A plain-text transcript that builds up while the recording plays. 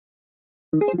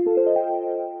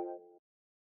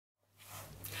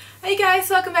Hey guys,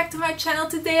 welcome back to my channel.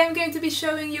 Today I'm going to be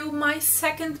showing you my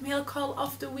second mail call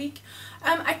of the week.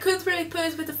 I couldn't really put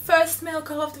it with the first mail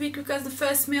call of the week because the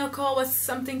first mail call was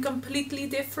something completely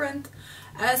different.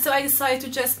 So I decided to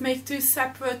just make two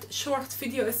separate short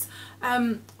videos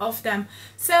of them.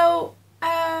 So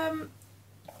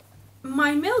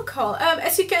my mail call,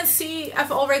 as you can see,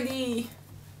 I've already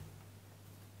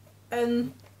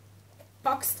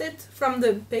unboxed it from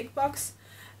the big box.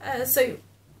 So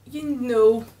you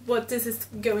know what this is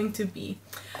going to be.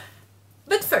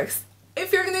 But first,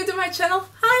 if you're new to my channel,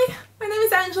 hi! My name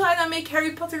is Angela and I make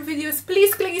Harry Potter videos.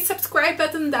 Please click the subscribe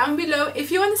button down below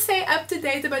if you want to stay up to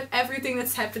date about everything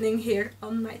that's happening here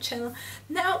on my channel.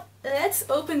 Now, let's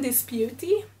open this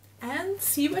beauty and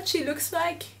see what she looks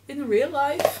like in real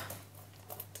life.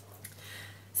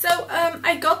 So,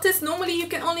 I got this. Normally you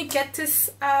can only get this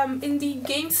in the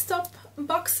GameStop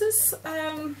boxes.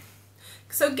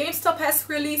 So GameStop has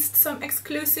released some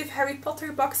exclusive Harry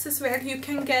Potter boxes where you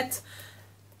can get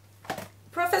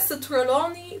Professor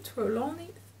Trelawney,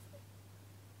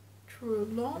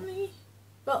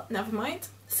 well, never mind,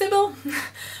 Sybil,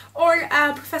 or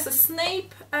Professor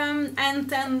Snape, and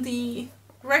then the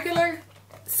regular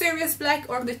Sirius Black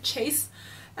or the Chase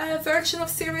version of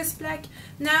Sirius Black.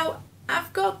 Now,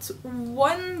 I've got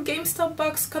one GameStop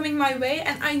box coming my way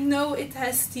and I know it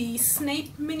has the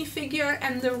Snape minifigure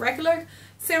and the regular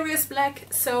Sirius Black,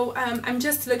 so I'm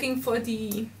just looking for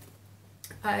the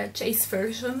Chase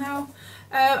version now.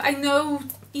 I know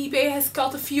eBay has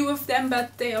got a few of them,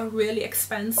 but they are really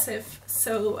expensive,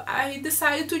 so I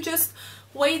decided to just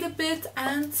wait a bit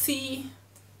and see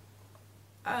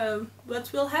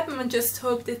what will happen and just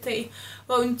hope that they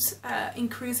won't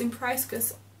increase in price,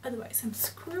 because otherwise I'm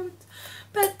screwed.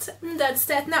 But that's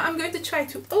that. Now I'm going to try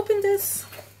to open this.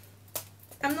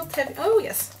 I'm not having... oh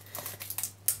yes.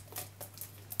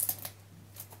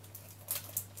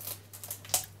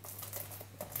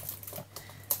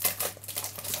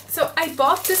 So I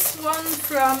bought this one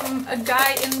from a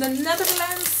guy in the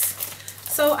Netherlands.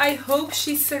 So I hope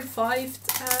she survived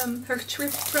her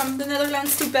trip from the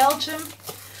Netherlands to Belgium.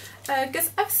 Because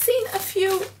I've seen a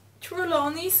few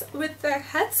Trelawneys with their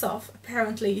heads off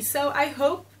apparently, so I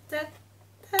hope that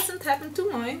hasn't happened to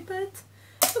mine, but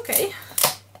okay,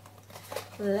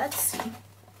 let's see.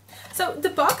 So the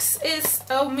box is,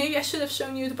 oh, maybe I should have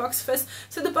shown you the box first.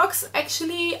 So the box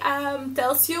actually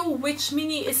tells you which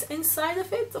mini is inside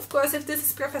of it. Of course, if this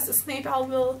is Professor Snape, I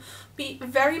will be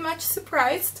very much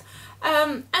surprised.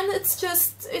 And it's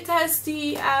just, it has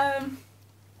the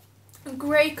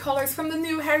grey colors from the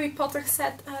new Harry Potter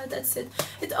set. That's it.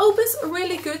 It opens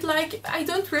really good. Like, I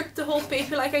don't rip the whole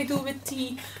paper like I do with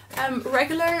the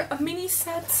regular mini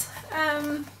set.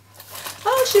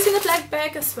 Oh, she's in a black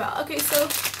bag as well. Okay, so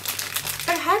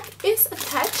her hat is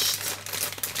attached.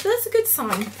 That's a good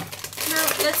sign. Now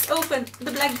let's open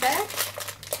the black bag.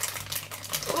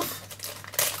 Oof.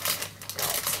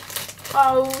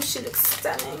 Oh, she looks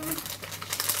stunning.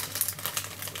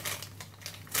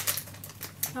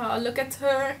 Oh, look at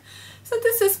her. So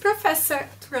this is Professor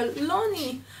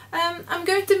Trelawney. I'm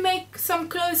going to make some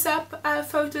close-up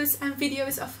photos and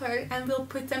videos of her, and we'll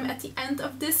put them at the end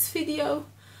of this video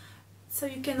so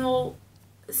you can all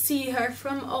see her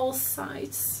from all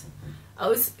sides.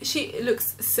 Oh, she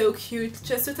looks so cute,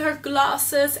 just with her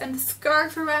glasses and the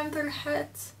scarf around her head.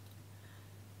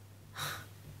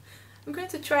 I'm going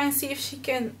to try and see if she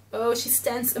can... oh, she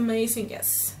stands amazing,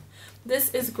 yes.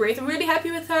 This is great. I'm really happy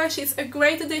with her. She's a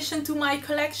great addition to my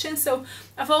collection. So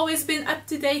I've always been up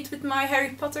to date with my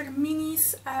Harry Potter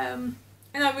minis, and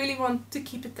I really want to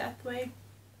keep it that way.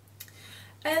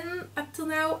 And up till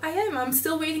now I'm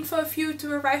still waiting for a few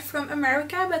to arrive from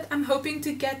America, but I'm hoping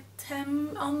to get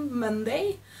them on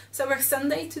Monday. So we're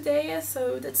Sunday today,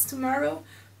 so that's tomorrow.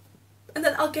 And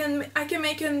then I can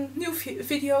make a new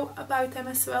video about them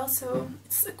as well, so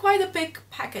it's quite a big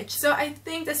package. So I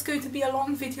think that's going to be a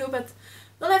long video, but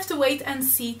we'll have to wait and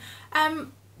see.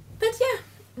 But yeah,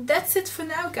 that's it for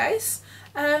now, guys.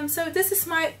 So this is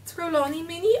my Trelawney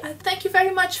mini. Thank you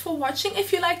very much for watching.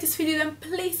 If you like this video, then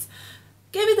please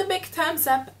give it a big thumbs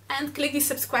up and click the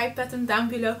subscribe button down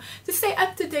below to stay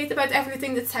up to date about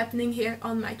everything that's happening here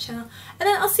on my channel. And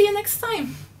then I'll see you next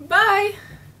time. Bye!